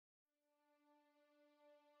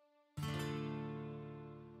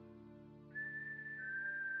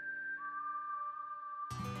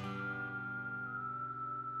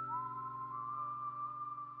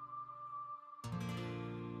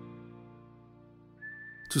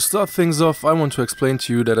To start things off, I want to explain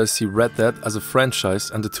to you that I see Red Dead as a franchise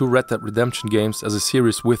and the two Red Dead Redemption games as a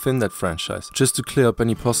series within that franchise, just to clear up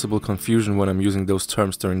any possible confusion when I'm using those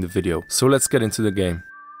terms during the video. So let's get into the game.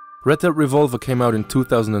 Red Dead Revolver came out in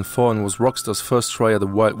 2004 and was Rockstar's first try at a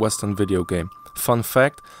Wild Western video game. Fun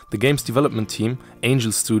fact, the game's development team,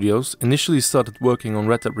 Angel Studios, initially started working on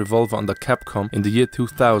Red Dead Revolver under Capcom in the year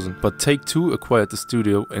 2000, but Take-Two acquired the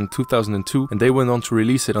studio in 2002 and they went on to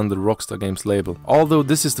release it under the Rockstar Games label. Although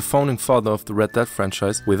this is the founding father of the Red Dead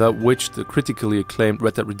franchise, without which the critically acclaimed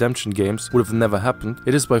Red Dead Redemption games would have never happened,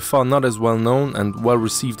 it is by far not as well known and well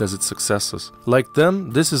received as its successors. Like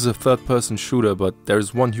them, this is a third-person shooter, but there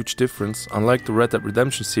is one huge difference. Unlike the Red Dead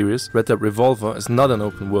Redemption series, Red Dead Revolver is not an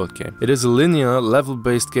open-world game. It is a linear,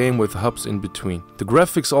 level-based game with hubs in between. The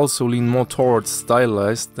graphics also lean more towards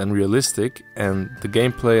stylized than realistic, and the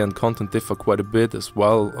gameplay and content differ quite a bit as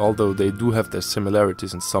well, although they do have their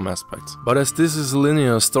similarities in some aspects. But as this is a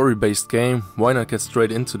linear story-based game, why not get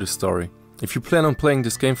straight into the story? If you plan on playing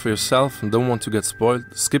this game for yourself and don't want to get spoiled,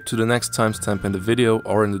 skip to the next timestamp in the video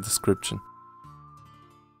or in the description.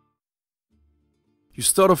 You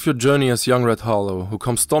start off your journey as young Red Harlow, who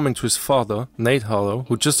comes storming to his father, Nate Harlow,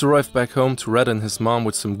 who just arrived back home to Red and his mom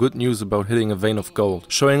with some good news about hitting a vein of gold,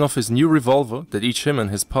 showing off his new revolver that each him and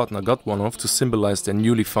his partner got one of to symbolize their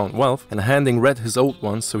newly found wealth, and handing Red his old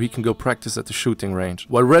one so he can go practice at the shooting range.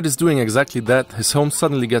 While Red is doing exactly that, his home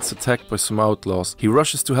suddenly gets attacked by some outlaws. He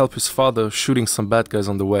rushes to help his father, shooting some bad guys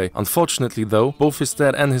on the way. Unfortunately though, both his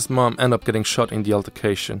dad and his mom end up getting shot in the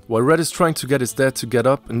altercation. While Red is trying to get his dad to get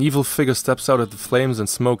up, an evil figure steps out of the flames and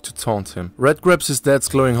smoke to taunt him. Red grabs his dad's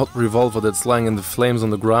glowing hot revolver that's lying in the flames on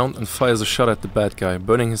the ground and fires a shot at the bad guy,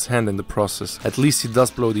 burning his hand in the process. At least he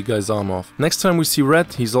does blow the guy's arm off. Next time we see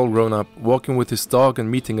Red, he's all grown up, walking with his dog and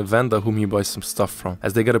meeting a vendor whom he buys some stuff from,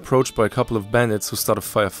 as they get approached by a couple of bandits who start a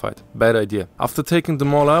firefight. Bad idea. After taking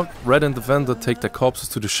them all out, Red and the vendor take their corpses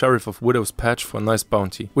to the sheriff of Widow's Patch for a nice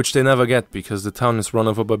bounty, which they never get because the town is run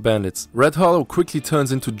over by bandits. Red Harlow quickly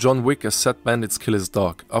turns into John Wick as said bandits kill his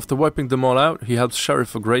dog. After wiping them all out, he helps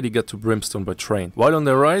Sheriff O'Grady get to Brimstone by train. While on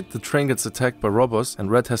their ride, the train gets attacked by robbers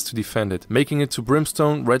and Red has to defend it. Making it to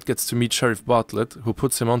Brimstone, Red gets to meet Sheriff Bartlett, who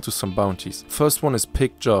puts him onto some bounties. First one is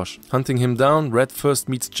Pig Josh. Hunting him down, Red first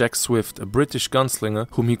meets Jack Swift, a British gunslinger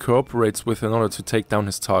whom he cooperates with in order to take down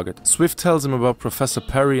his target. Swift tells him about Professor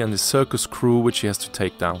Perry and his circus crew which he has to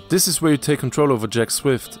take down. This is where you take control over Jack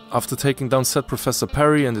Swift. After taking down said Professor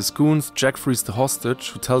Perry and his goons, Jack frees the hostage,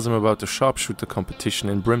 who tells him about the sharpshooter competition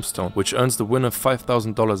in Brimstone, which earns the winner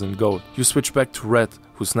 $5,000 in gold. You switch back to Red,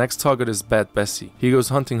 whose next target is Bad Bessie. He goes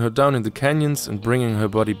hunting her down in the canyons and bringing her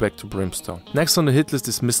body back to Brimstone. Next on the hit list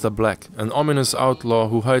is Mr. Black, an ominous outlaw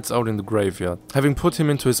who hides out in the graveyard. Having put him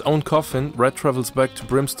into his own coffin, Red travels back to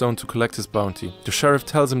Brimstone to collect his bounty. The sheriff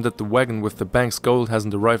tells him that the wagon with the bank's gold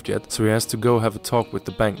hasn't arrived yet, so he has to go have a talk with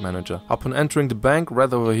the bank manager. Upon entering the bank,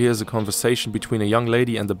 Red overhears a conversation between a young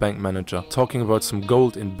lady and the bank manager, talking about some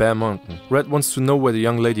gold in Bear Mountain. Red wants to know where the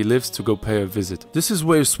young lady lives to go pay her a visit. This is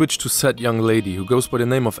where you switch to said young lady, who goes by the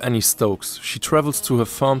name of Annie Stokes. She travels to her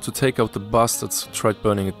farm to take out the bastards who tried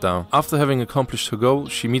burning it down. After having accomplished her goal,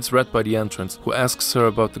 she meets Red by the entrance, who asks her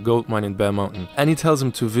about the gold mine in Bear Mountain. Annie tells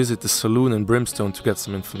him to visit the saloon in Brimstone to get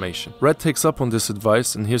some information. Red takes up on this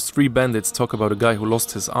advice and hears three bandits talk about a guy who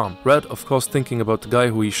lost his arm. Red, of course thinking about the guy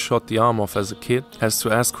who he shot the arm off as a kid, has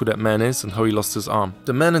to ask who that man is and how he lost his arm.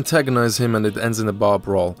 The men antagonize him and it ends in a bar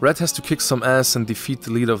brawl. Red has to kick some ass and defeat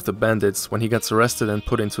the leader of the bandits when he gets arrested and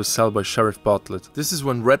put into a cell by Sheriff Bartlett. This is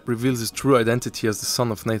when Red reveals his true identity as the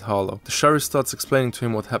son of Nate Harlow. The sheriff starts explaining to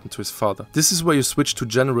him what happened to his father. This is where you switch to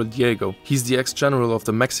General Diego. He's the ex-general of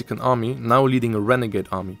the Mexican army, now leading a renegade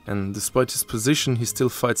army, and despite his position, he still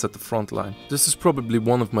fights at the front line. This is probably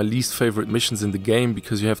one of my least favorite missions in the game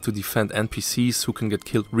because you have to defend NPCs who can get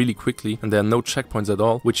killed really quickly and there are no checkpoints at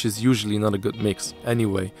all, which is usually not a good mix.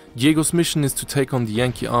 Anyway, Diego's mission is to take on the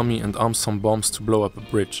Yankee army and arm some bombs to blow up a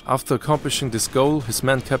bridge. After accomplishing this goal, his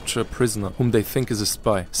men capture a prisoner, whom they think is a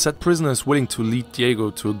spy. Said prisoner is willing to lead Diego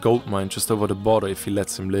to a gold mine just over the border if he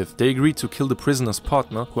lets him live. They agree to kill the prisoner's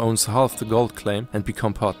partner, who owns half the gold claim, and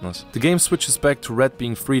become partners. The game switches back to Red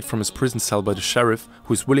being freed from his prison cell by the sheriff,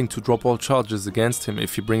 who is willing to drop all charges against him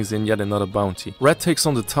if he brings in yet another bounty. Red takes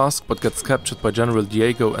on the task but gets captured by General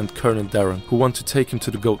Diego and Colonel Darren, who want to take him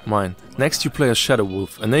to the gold mine. Next you play as Shadow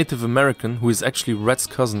Wolf, a Native American who is actually Red's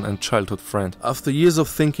cousin and childhood friend. After years of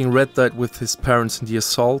thinking Red died with his parents in the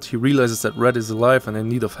assault, he realizes that Red is alive and in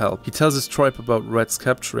need of help. He tells his tribe about Red's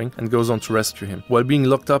capturing and goes on to rescue him. While being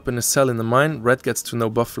locked up in a cell in the mine, Red gets to know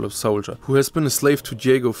Buffalo Soldier, who has been a slave to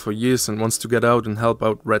Diego for years and wants to get out and help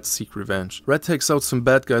out Red seek revenge. Red takes out some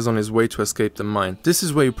bad guys on his way to escape the mine. This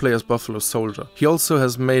is where you play as Buffalo Soldier. He also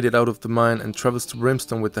has made it out of the mine and travels to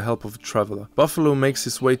Brimstone with the help of a traveler. Buffalo makes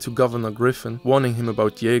his way to Governor Griffin, warning him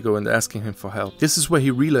about Diego and asking him for help. This is where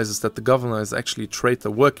he realizes that the governor is actually a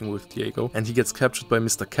traitor working with Diego, and he gets captured by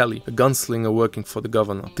Mr. Kelly, a gunslinger working for the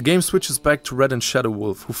governor. The game switches back to Red and Shadow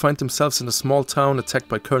Wolf, who find themselves in a small town attacked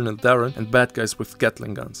by Colonel Darren and bad guys with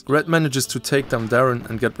Gatling guns. Red manages to take down Darren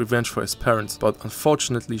and get revenge for his parents, but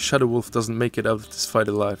unfortunately Shadow Wolf doesn't make it out of this fight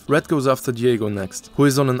alive. Red goes after Diego next, who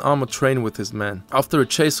is on an armored train with his men. After a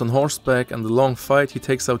chase on horseback and a long fight, he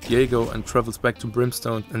takes out Diego and travels back to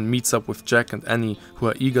Brimstone and meets up with Jack and Annie, who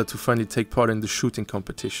are eager to finally take part in the shooting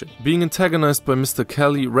competition. Being antagonized by Mr.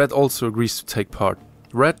 Kelly, Red also agrees to take part.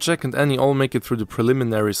 Red, Jack and Annie all make it through the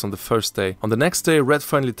preliminaries on the first day. On the next day, Red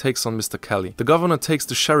finally takes on Mr. Kelly. The governor takes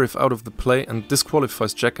the sheriff out of the play and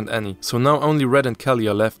disqualifies Jack and Annie, so now only Red and Kelly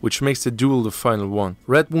are left, which makes the duel the final one.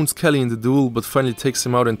 Red wounds Kelly in the duel, but finally takes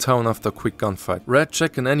him out in town after a quick gunfight. Red,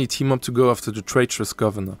 Jack and Annie team up to go after the traitorous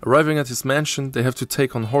governor. Arriving at his mansion, they have to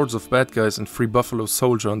take on hordes of bad guys and free Buffalo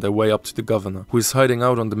Soldier on their way up to the governor, who is hiding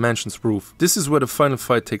out on the mansion's roof. This is where the final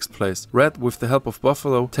fight takes place. Red, with the help of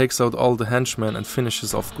Buffalo, takes out all the henchmen and finishes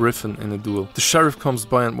off Griffin in a duel. The sheriff comes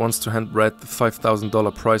by and wants to hand Red the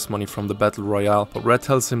 $5,000 prize money from the battle royale, but Red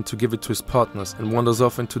tells him to give it to his partners and wanders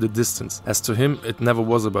off into the distance, as to him it never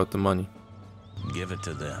was about the money. Give it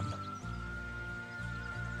to them.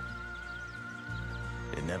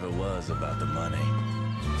 It never was about the money.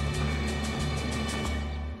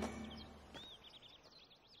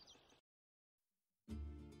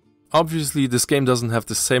 Obviously, this game doesn't have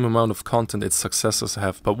the same amount of content its successors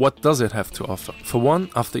have, but what does it have to offer? For one,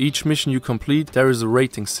 after each mission you complete, there is a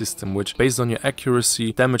rating system which, based on your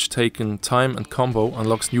accuracy, damage taken, time and combo,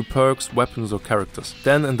 unlocks new perks, weapons or characters.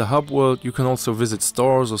 Then in the hub world, you can also visit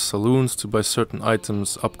stores or saloons to buy certain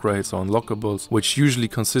items, upgrades or unlockables, which usually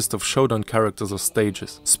consist of showdown characters or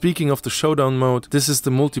stages. Speaking of the showdown mode, this is the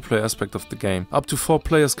multiplayer aspect of the game. Up to 4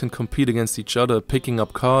 players can compete against each other, picking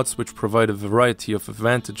up cards which provide a variety of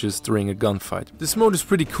advantages during a gunfight. This mode is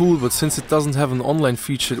pretty cool, but since it doesn't have an online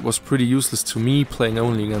feature, it was pretty useless to me, playing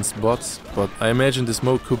only against bots, but I imagine this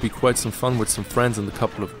mode could be quite some fun with some friends and a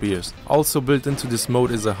couple of beers. Also built into this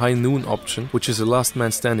mode is a high noon option, which is a last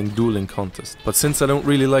man standing dueling contest. But since I don't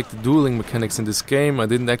really like the dueling mechanics in this game, I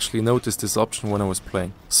didn't actually notice this option when I was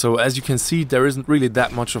playing. So as you can see, there isn't really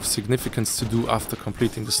that much of significance to do after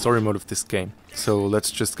completing the story mode of this game. So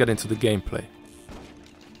let's just get into the gameplay.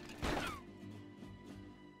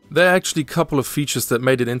 There are actually a couple of features that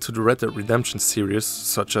made it into the Red Dead Redemption series,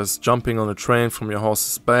 such as jumping on a train from your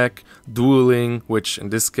horse's back, dueling, which in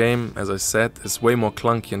this game, as I said, is way more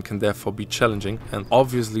clunky and can therefore be challenging, and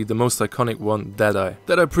obviously the most iconic one, Deadeye.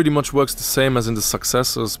 Deadeye pretty much works the same as in the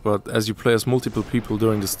successors, but as you play as multiple people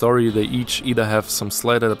during the story, they each either have some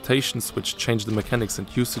slight adaptations which change the mechanics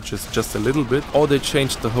and usages just a little bit, or they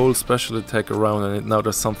change the whole special attack around and it now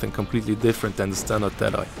does something completely different than the standard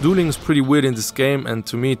Deadeye. Dueling is pretty weird in this game, and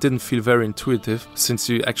to me it didn't feel very intuitive, since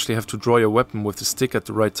you actually have to draw your weapon with the stick at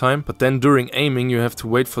the right time, but then during aiming you have to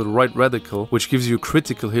wait for the right reticle, which gives you a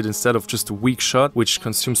critical hit instead of just a weak shot, which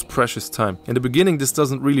consumes precious time. In the beginning this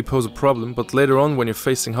doesn't really pose a problem, but later on when you're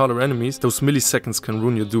facing harder enemies, those milliseconds can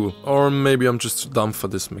ruin your duel. Or maybe I'm just too dumb for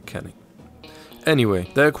this mechanic. Anyway,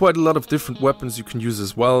 there are quite a lot of different weapons you can use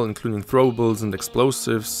as well, including throwables and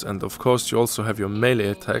explosives, and of course you also have your melee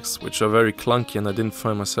attacks, which are very clunky and I didn't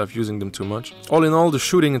find myself using them too much. All in all, the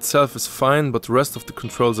shooting itself is fine, but the rest of the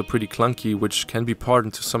controls are pretty clunky, which can be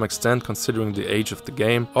pardoned to some extent considering the age of the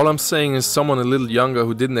game. All I'm saying is someone a little younger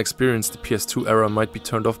who didn't experience the PS2 era might be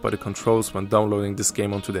turned off by the controls when downloading this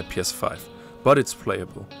game onto their PS5, but it's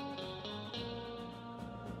playable.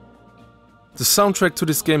 The soundtrack to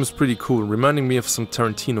this game is pretty cool, reminding me of some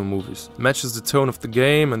Tarantino movies. It matches the tone of the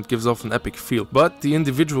game and gives off an epic feel. But the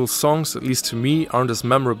individual songs, at least to me, aren't as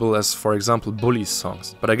memorable as, for example, Bully's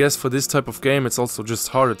songs. But I guess for this type of game it's also just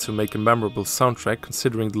harder to make a memorable soundtrack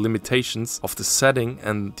considering the limitations of the setting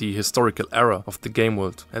and the historical era of the game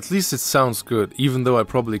world. At least it sounds good, even though I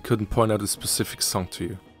probably couldn't point out a specific song to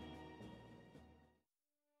you.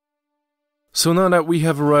 So now that we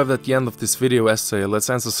have arrived at the end of this video essay, let's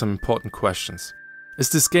answer some important questions. Is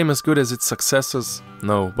this game as good as its successors?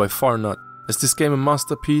 No, by far not. Is this game a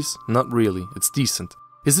masterpiece? Not really, it's decent.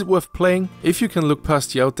 Is it worth playing? If you can look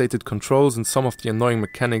past the outdated controls and some of the annoying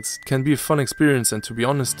mechanics, it can be a fun experience, and to be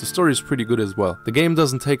honest, the story is pretty good as well. The game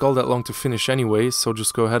doesn't take all that long to finish anyway, so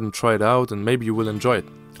just go ahead and try it out and maybe you will enjoy it.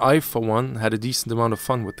 I, for one, had a decent amount of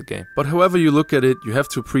fun with the game. But however you look at it, you have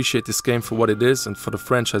to appreciate this game for what it is and for the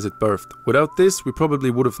franchise it birthed. Without this, we probably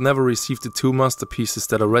would have never received the two masterpieces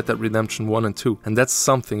that are Red Dead Redemption 1 and 2. And that's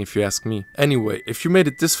something if you ask me. Anyway, if you made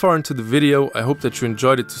it this far into the video, I hope that you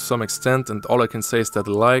enjoyed it to some extent, and all I can say is that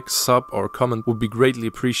a like, sub or comment would be greatly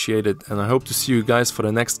appreciated, and I hope to see you guys for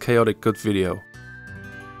the next chaotic good video.